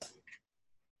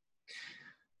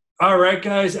All right,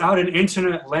 guys, out in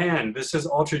internet land, this is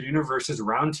Altered Universe's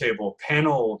Roundtable,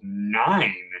 panel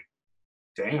 9.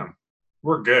 Damn,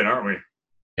 we're good, aren't we?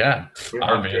 Yeah, We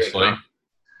are good, obviously. huh?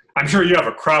 I'm sure you have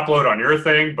a crop load on your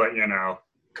thing, but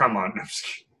come on.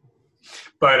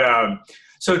 But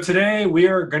so today we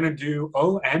are going to do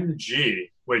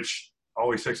OMG, which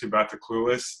always takes me back to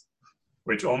Clueless,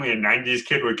 which only a 90s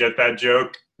kid would get that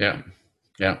joke. Yeah,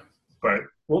 yeah. But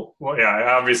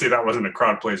yeah, obviously that wasn't a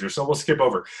crowd pleaser, so we'll skip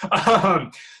over.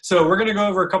 So we're going to go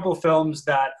over a couple of films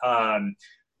that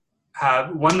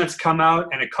have one that's come out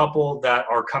and a couple that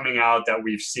are coming out that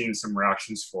we've seen some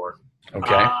reactions for.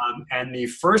 Okay. And the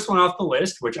first one off the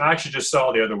list, which I actually just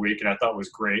saw the other week and I thought was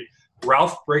great,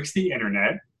 Ralph Breaks the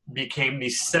Internet, became the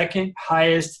second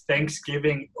highest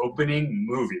Thanksgiving opening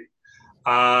movie.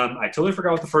 I totally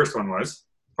forgot what the first one was.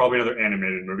 Probably another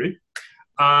animated movie.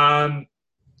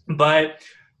 But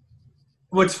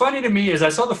what's funny to me is I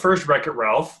saw the first Wreck-It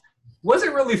Ralph.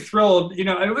 Wasn't really thrilled.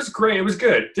 It was great. It was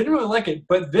good. Didn't really like it.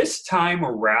 But this time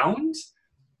around,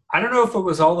 I don't know if it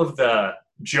was all of the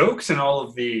jokes and all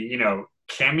of the,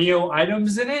 cameo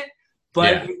items in it,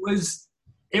 but Yeah.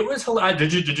 it was hilarious.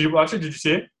 Did you watch it? Did you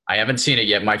see it? I haven't seen it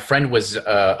yet. My friend was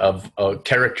a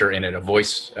character in it, a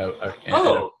voice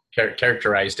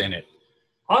characterized in it.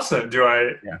 Awesome. Do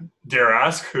I dare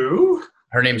ask who?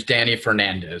 Her name's Danny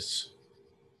Fernandez.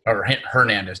 Or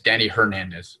Hernandez. Danny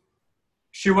Hernandez.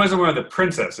 She wasn't one of the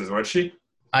princesses, was she?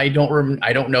 I don't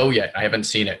know yet. I haven't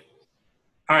seen it.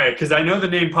 All right, because I know the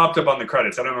name popped up on the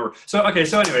credits. I don't remember. So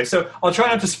anyway, I'll try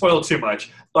not to spoil too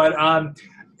much, but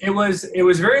it was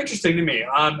very interesting to me.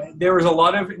 There was a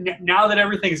lot of, now that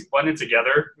everything's blended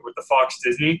together with the Fox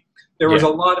Disney, there was a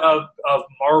lot of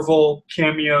Marvel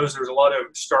cameos. There was a lot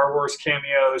of Star Wars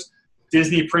cameos,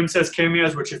 Disney princess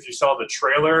cameos, which if you saw the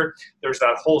trailer, there's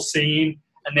that whole scene,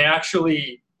 and they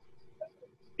actually,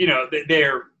 they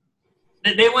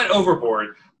went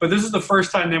overboard. But this is the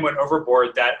first time they went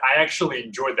overboard that I actually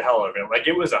enjoyed the hell of it. Like,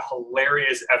 it was a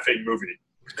hilarious effing movie.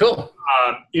 Cool.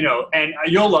 And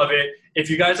you'll love it. If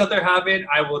you guys out there haven't,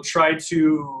 I will try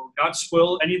to not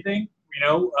spoil anything,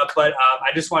 but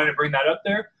I just wanted to bring that up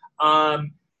there.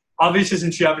 Obviously,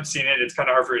 since you haven't seen it, it's kind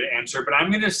of hard for you to answer. But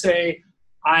I'm going to say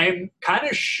I'm kind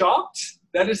of shocked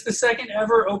that it's the second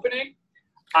ever opening.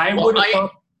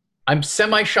 I'm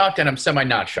semi-shocked and I'm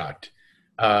semi-not shocked.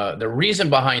 The reason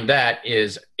behind that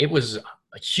is it was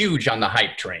huge on the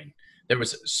hype train. There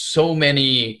was so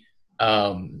many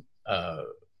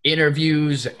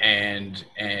interviews and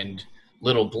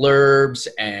little blurbs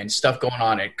and stuff going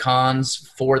on at cons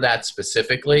for that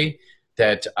specifically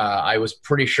that I was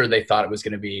pretty sure they thought it was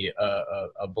going to be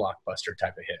a blockbuster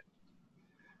type of hit.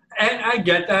 And I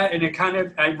get that, and it kind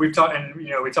of we talk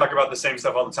about the same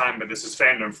stuff all the time, but this is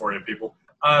fandom for you people.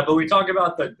 But we talk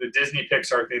about the Disney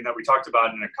Pixar thing that we talked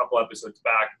about in a couple episodes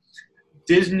back.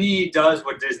 Disney does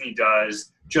what Disney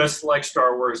does, just like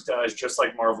Star Wars does, just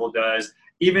like Marvel does.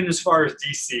 Even as far as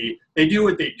DC, they do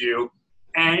what they do,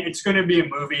 and it's going to be a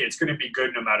movie. It's going to be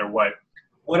good no matter what.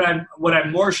 What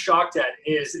I'm more shocked at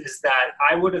is that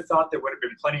I would have thought there would have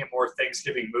been plenty of more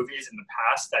Thanksgiving movies in the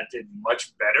past that did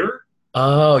much better.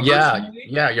 Oh, yeah.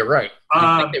 Yeah, you're right.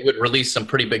 I think they would release some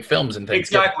pretty big films and things.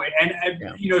 Exactly. And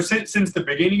since the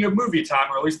beginning of movie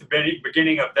time, or at least the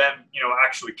beginning of them,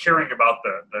 actually caring about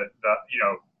the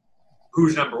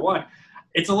who's number one,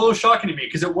 it's a little shocking to me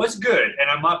because it was good, and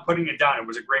I'm not putting it down. It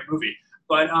was a great movie.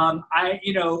 But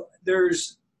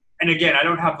there's, and again, I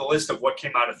don't have the list of what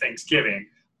came out of Thanksgiving,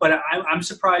 but I'm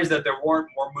surprised that there weren't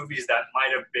more movies that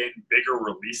might have been bigger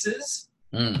releases.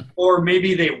 Or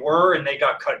maybe they were and they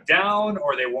got cut down,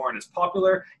 or they weren't as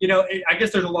popular. I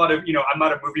guess there's a lot of, I'm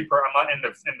not a movie I'm not in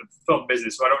the film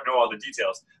business, so I don't know all the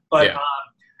details. But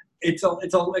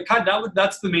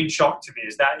that's the main shock to me,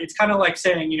 is that it's kind of like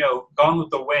saying, Gone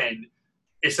with the Wind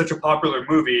is such a popular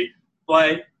movie,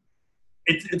 but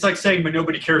it's like saying, but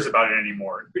nobody cares about it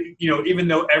anymore. Even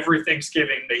though every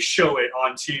Thanksgiving they show it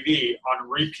on TV on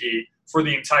repeat for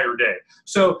the entire day.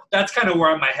 So that's kind of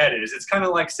where my head is. It's kind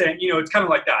of like saying, it's kind of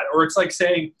like that. Or it's like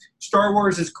saying Star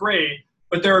Wars is great,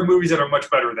 but there are movies that are much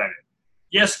better than it.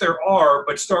 Yes, there are,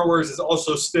 but Star Wars is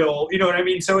also still, you know what I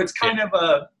mean? So it's kind of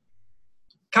a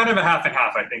half and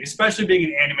half, I think, especially being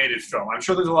an animated film. I'm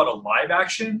sure there's a lot of live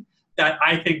action that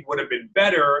I think would have been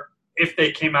better if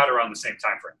they came out around the same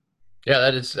time frame. Yeah,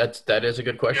 that is a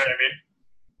good question. You know what I mean?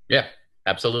 Yeah,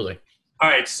 absolutely. All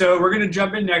right, so we're going to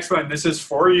jump in next one. This is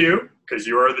for you, because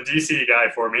you are the DC guy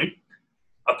for me.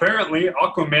 Apparently,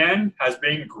 Aquaman has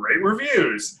been great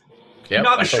reviews. Yep,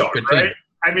 not a shock, right?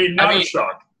 Not a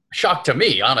shock. Shock to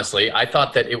me, honestly. I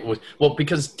thought that it was,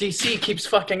 because DC keeps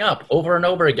fucking up over and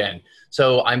over again.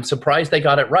 So I'm surprised they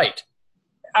got it right.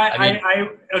 I'm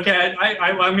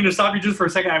going to stop you just for a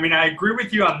second. I mean, I agree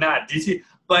with you on that, DC.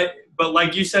 But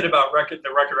like you said about the Wreck-It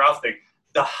Ralph thing,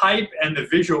 the hype and the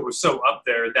visual was so up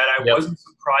there that I wasn't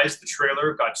surprised the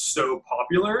trailer got so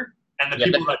popular, and the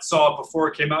people that saw it before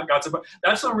it came out got so.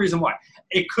 That's the reason why.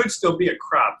 It could still be a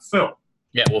crap film.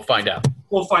 Yeah, we'll find out.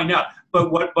 We'll find out.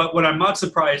 But what I'm not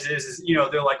surprised is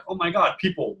they're like, oh my God,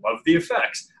 people love the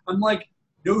effects. I'm like,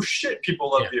 no shit,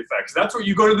 people love the effects. That's what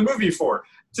you go to the movie for,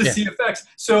 to see effects.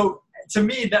 So to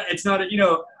me, that it's not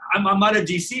I'm not a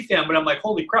DC fan, but I'm like,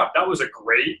 holy crap, that was a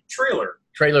great trailer.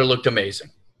 Trailer looked amazing.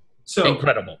 So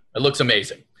incredible. It looks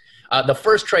amazing. The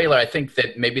first trailer, I think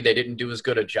that maybe they didn't do as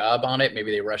good a job on it.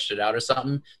 Maybe they rushed it out or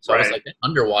something. So I was like, the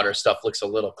underwater stuff looks a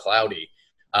little cloudy.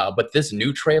 But this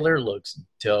new trailer looks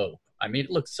dope. I mean,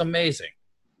 it looks amazing.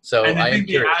 So and I think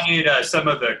they added some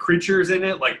of the creatures in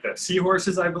it, like the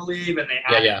seahorses, I believe, and they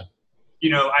added,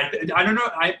 I don't know.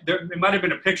 It might have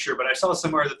been a picture, but I saw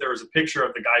somewhere that there was a picture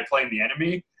of the guy playing the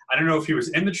enemy. I don't know if he was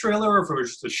in the trailer or if it was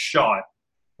just a shot.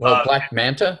 Well, Black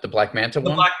Manta, the Black Manta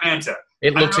one? The Black Manta.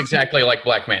 It looks exactly like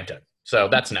Black Manta, so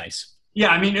that's nice. Yeah,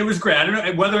 I mean, it was great. I don't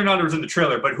know whether or not it was in the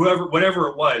trailer, but whatever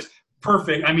it was,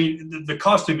 perfect. I mean, the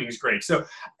costuming is great. So,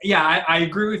 yeah, I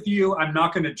agree with you. I'm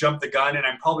not going to jump the gun, and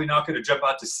I'm probably not going to jump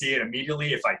out to see it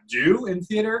immediately if I do in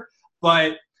theater,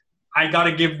 but I got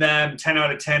to give them 10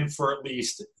 out of 10 for at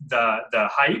least the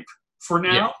hype for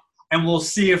now, and we'll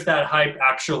see if that hype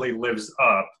actually lives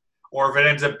up or if it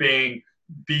ends up being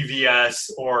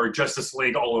BVS or Justice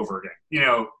League all over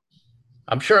again.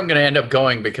 I'm sure I'm going to end up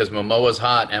going because Momoa's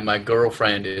hot and my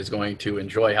girlfriend is going to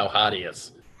enjoy how hot he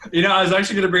is. I was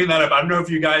actually going to bring that up. I don't know if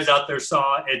you guys out there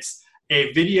saw, it's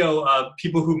a video of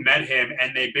people who met him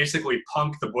and they basically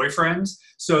punk the boyfriends.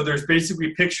 So there's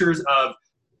basically pictures of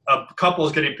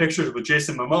couples getting pictures with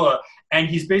Jason Momoa, and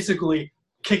he's basically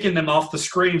kicking them off the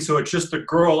screen so it's just the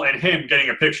girl and him getting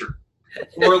a picture.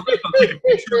 Or like they'll take a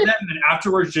picture of them, and then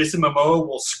afterwards Jason Momoa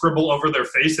will scribble over their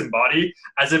face and body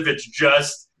as if it's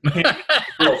just him and his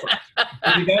girlfriend.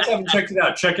 If you guys haven't checked it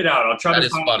out, check it out. I'll try to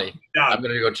find funny. I'm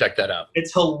going to go check that out.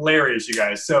 It's hilarious, you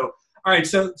guys. So, all right,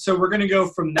 so we're going to go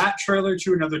from that trailer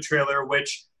to another trailer,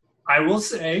 which I will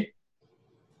say,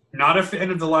 not a fan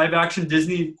of the live-action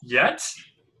Disney yet,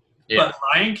 but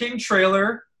Lion King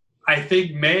trailer, I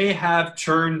think, may have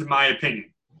turned my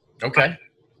opinion. Okay.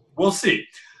 We'll see.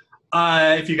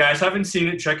 If you guys haven't seen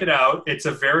it, check it out. It's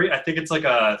I think it's like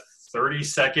a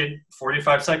 30-second,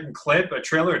 45-second clip, a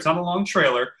trailer. It's not a long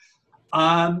trailer.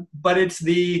 But it's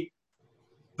the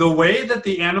way that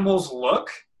the animals look,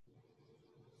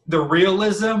 the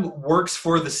realism works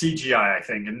for the CGI, I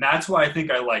think. And that's why I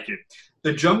think I like it.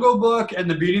 The Jungle Book and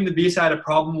the Beauty and the Beast I had a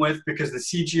problem with because the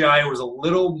CGI was a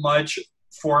little much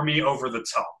for me over the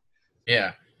top.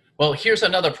 Yeah. Well, here's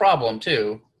another problem,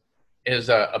 too, is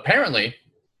apparently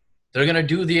they're going to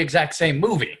do the exact same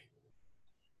movie.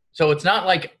 So it's not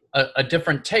like a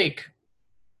different take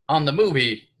on the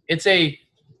movie. It's a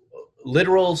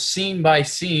literal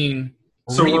scene-by-scene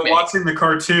So remake. we're watching the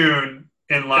cartoon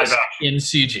in live action. In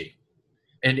CG.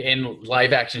 And in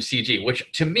live-action CG,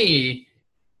 which to me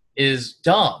is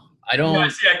dumb. I don't... Yeah,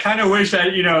 see, I kind of wish that,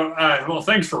 well,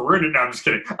 thanks for ruining it. No, I'm just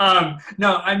kidding.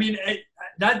 No, I mean...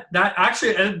 that's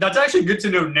actually good to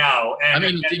know now.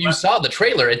 And, you saw the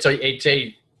trailer. It's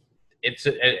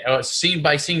a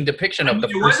scene-by-scene depiction of the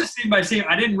person. It was a scene-by-scene.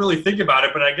 I didn't really think about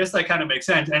it, but I guess that kind of makes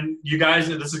sense. And you guys,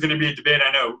 this is going to be a debate,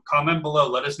 I know. Comment below.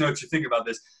 Let us know what you think about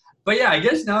this. But yeah, I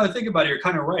guess now that I think about it, you're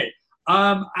kind of right.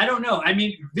 I don't know. I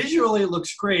mean, visually it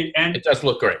looks great. And it does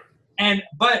look great.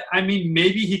 But, I mean,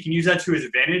 maybe he can use that to his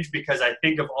advantage because I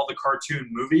think of all the cartoon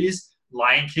movies,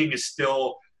 Lion King is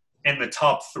still in the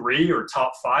top 3 or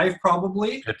top 5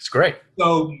 probably. That's great.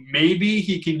 So maybe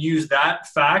he can use that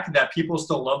fact that people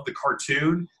still love the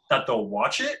cartoon, that they'll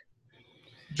watch it.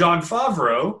 Jon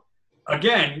Favreau,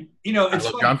 again, it's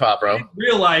funny. Jon Favreau.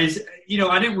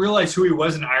 I didn't realize who he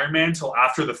was in Iron Man until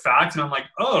after the fact, and I'm like,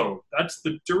 oh, that's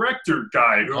the director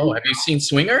guy. Have you seen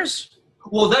Swingers?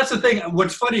 Well, that's the thing.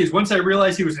 What's funny is once I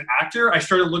realized he was an actor, I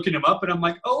started looking him up, and I'm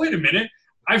like, oh, wait a minute.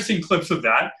 I've seen clips of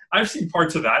that. I've seen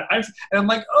parts of that. And I'm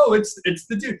like, oh, it's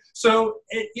the dude. So,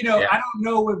 I don't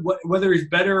know whether he's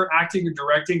better acting or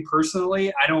directing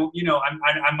personally. I don't,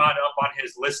 I'm not up on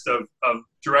his list of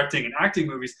directing and acting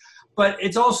movies. But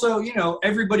it's also,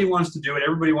 everybody wants to do it.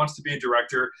 Everybody wants to be a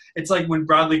director. It's like when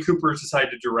Bradley Cooper decided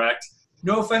to direct.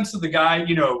 No offense to the guy.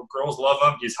 Girls love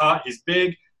him. He's hot. He's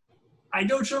big. I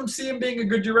don't see him being a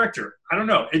good director. I don't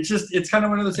know. It's kind of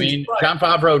one of those things. Jon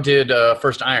Favreau did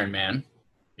first Iron Man.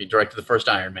 He directed the first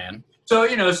Iron Man. So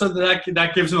so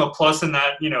that gives him a plus in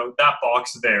that that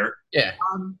box there. Yeah.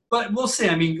 But we'll see.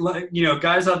 I mean,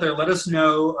 guys out there, let us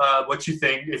know what you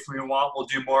think. If we want, we'll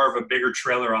do more of a bigger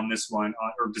trailer on this one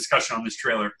or discussion on this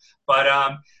trailer. But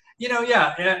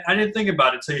yeah, I didn't think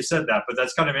about it until you said that. But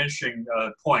that's kind of an interesting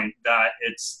point that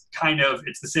it's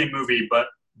the same movie, but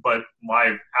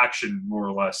live action more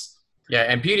or less. Yeah,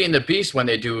 and Beauty and the Beast, when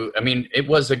they do, I mean, it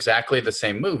was exactly the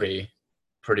same movie,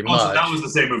 pretty much. So that was the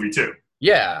same movie too.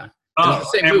 Yeah. Oh,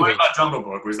 and what about Jungle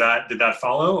Book? Did that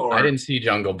follow? Or? I didn't see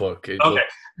Jungle Book. Okay.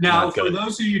 Now, for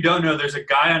those of you who don't know, there's a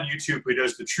guy on YouTube who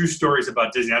does the true stories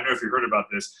about Disney. I don't know if you heard about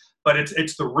this, but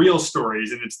it's the real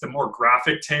stories, and it's the more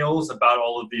graphic tales about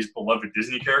all of these beloved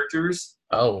Disney characters.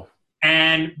 Oh.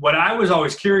 And what I was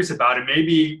always curious about, and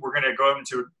maybe we're going to go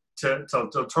into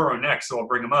Del Toro next, so I'll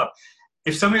bring him up.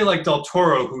 If somebody like Del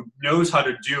Toro, who knows how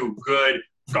to do good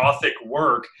Gothic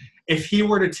work, if he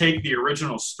were to take the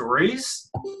original stories,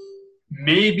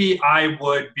 maybe I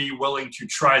would be willing to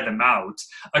try them out.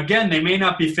 Again, they may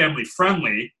not be family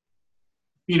friendly.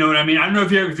 You know what I mean? I don't know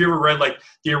if you ever read like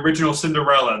the original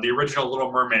Cinderella, the original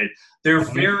Little Mermaid. They're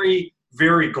very,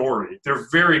 very gory. They're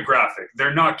very graphic.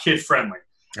 They're not kid friendly.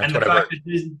 And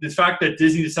the fact that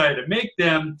Disney decided to make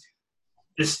them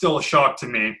is still a shock to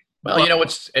me. Well,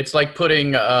 it's like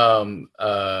putting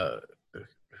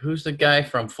who's the guy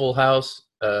from Full House?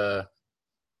 Bob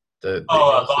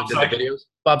Saget. Videos?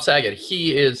 Bob Saget.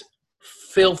 He is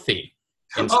filthy.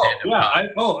 I've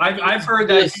heard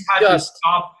that he had to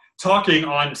stop talking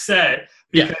on set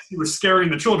because he was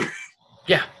scaring the children.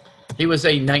 Yeah, he was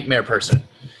a nightmare person.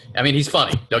 I mean, he's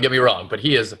funny. Don't get me wrong, but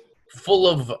he is full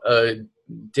of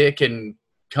dick and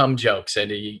cum jokes, and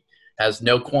he has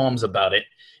no qualms about it.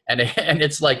 And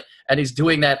it's like, and he's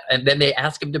doing that, and then they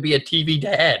ask him to be a TV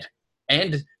dad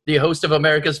and the host of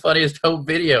America's Funniest Home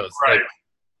Videos. Right.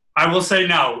 I will say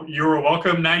now, you're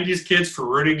welcome, 90s kids, for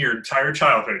ruining your entire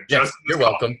childhood. Yeah, you're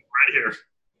welcome. Right here.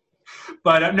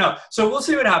 But no, so we'll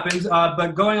see what happens.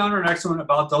 But going on to our next one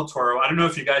about Del Toro, I don't know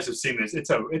if you guys have seen this. It's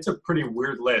a pretty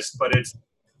weird list, but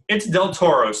it's Del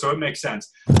Toro, so it makes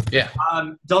sense. Yeah.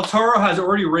 Del Toro has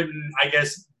already written, I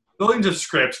guess, billions of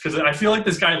scripts, because I feel like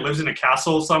this guy lives in a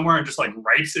castle somewhere and just like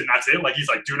writes and that's it. Like he's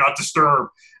like, do not disturb.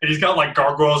 And he's got like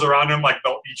gargoyles around him, like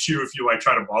they'll eat you if you like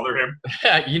try to bother him.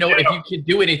 If you can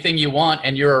do anything you want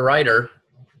and you're a writer,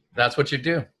 that's what you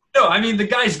do. No, I mean, the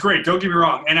guy's great. Don't get me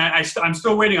wrong. And I'm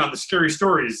still waiting on the Scary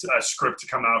Stories script to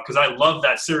come out because I love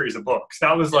that series of books.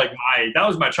 That was like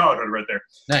my childhood right there.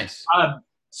 Nice.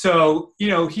 So,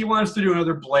 he wants to do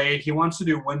another Blade. He wants to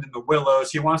do Wind in the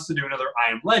Willows. He wants to do another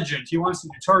I Am Legend. He wants to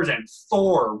do Tarzan,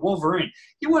 Thor, Wolverine.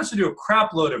 He wants to do a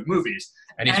crap load of movies.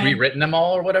 And he's rewritten them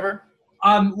all or whatever?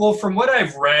 Well, from what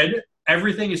I've read,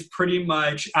 everything is pretty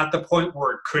much at the point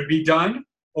where it could be done,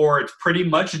 or it's pretty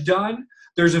much done.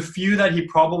 There's a few that he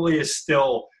probably is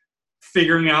still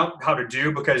figuring out how to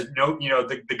do because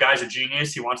the guy's a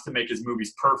genius. He wants to make his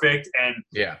movies perfect. And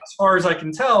as far as I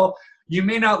can tell, you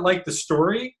may not like the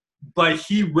story, but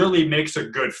he really makes a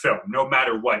good film no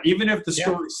matter what. Even if the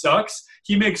story sucks,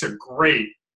 he makes a great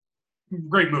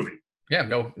movie. Yeah,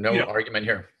 no argument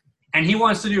here. And he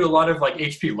wants to do a lot of like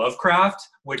H.P. Lovecraft,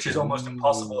 which is almost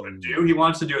impossible to do. He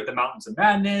wants to do it the Mountains of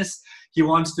Madness. He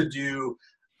wants to do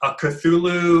a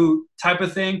Cthulhu type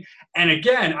of thing. And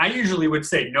again, I usually would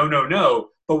say no,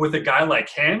 but with a guy like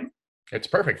him, it's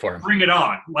perfect for him. Bring it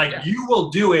on. You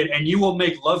will do it and you will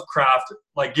make Lovecraft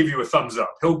like give you a thumbs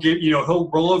up. He'll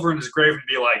roll over in his grave and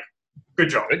be like, good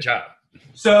job. Good job.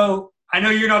 So I know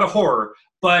you're not a horror,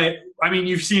 but I mean,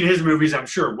 you've seen his movies, I'm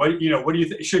sure. What do you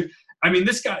think?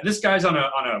 This guy's on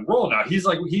a roll now. He's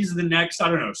the next, I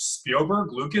don't know,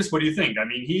 Spielberg, Lucas. What do you think?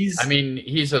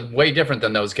 He's a way different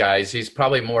than those guys. He's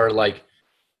probably more like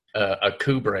a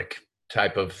Kubrick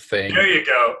type of thing. There you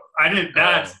go.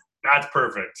 That's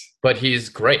perfect. But he's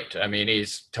great. I mean,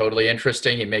 he's totally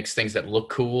interesting. He makes things that look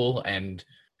cool and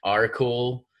are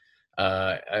cool,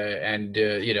 and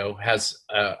has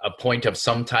a point of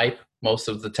some type most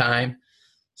of the time.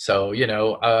 So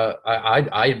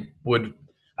I would.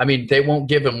 I mean, they won't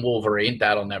give him Wolverine.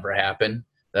 That'll never happen.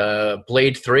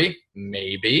 Blade 3,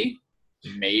 maybe,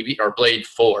 or Blade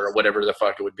 4, or whatever the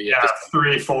fuck it would be. Yeah,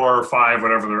 3, 4, 5,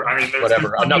 whatever.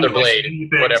 Whatever. Another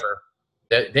Blade, whatever.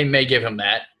 They may give him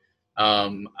that.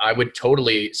 I would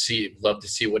totally love to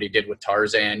see what he did with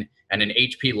Tarzan and an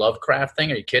H.P. Lovecraft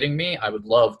thing. Are you kidding me? I would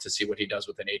love to see what he does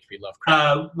with an H.P.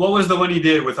 Lovecraft. What was the one he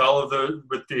did with all of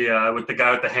with the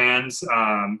guy with the hands?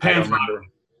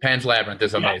 Pan's Labyrinth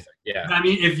is amazing. Yeah. I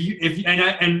mean,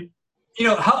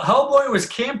 Hellboy was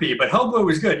campy, but Hellboy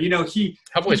was good.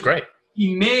 Hellboy's great.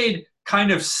 He made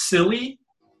kind of silly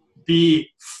be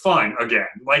fun again.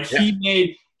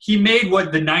 he made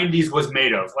what the 90s was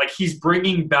made of. Like, he's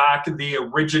bringing back the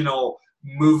original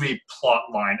movie plot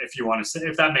line, if you want to say,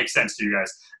 if that makes sense to you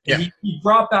guys. Yeah. He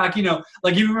brought back, you know,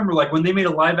 like, you remember, like, when they made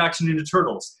a live action Ninja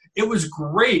Turtles, it was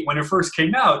great when it first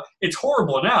came out. It's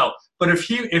horrible now. But if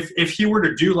he were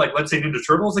to do, like, let's say Ninja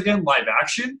Turtles again, live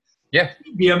action, Yeah.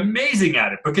 he'd be amazing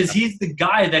at it, because he's the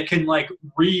guy that can, like,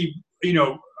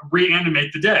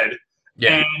 reanimate the dead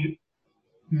and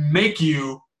make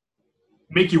you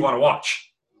want to watch.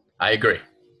 I agree.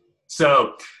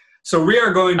 So we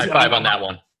are going to high five on that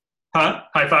one. Huh?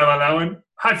 High five on that one?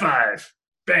 High five.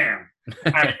 Bam.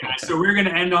 All right, guys. So we're going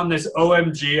to end on this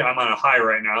OMG. I'm on a high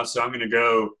right now, so I'm going to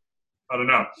go, I don't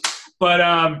know.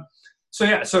 But,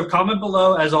 so comment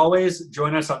below. As always,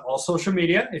 join us on all social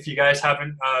media. If you guys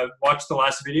haven't watched the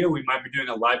last video, we might be doing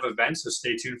a live event, so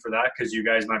stay tuned for that, because you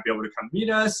guys might be able to come meet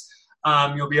us.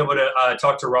 You'll be able to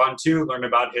talk to Ron, too, learn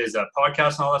about his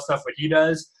podcast and all that stuff, what he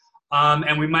does.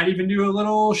 And we might even do a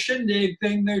little shindig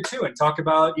thing there, too, and talk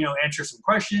about, you know, answer some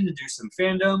questions, do some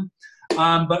fandom.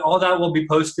 But all that will be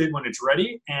posted when it's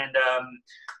ready. And,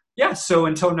 so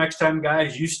until next time,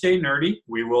 guys, you stay nerdy.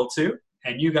 We will, too.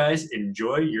 And you guys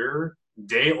enjoy your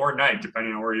day or night,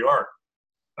 depending on where you are.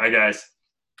 Bye, guys.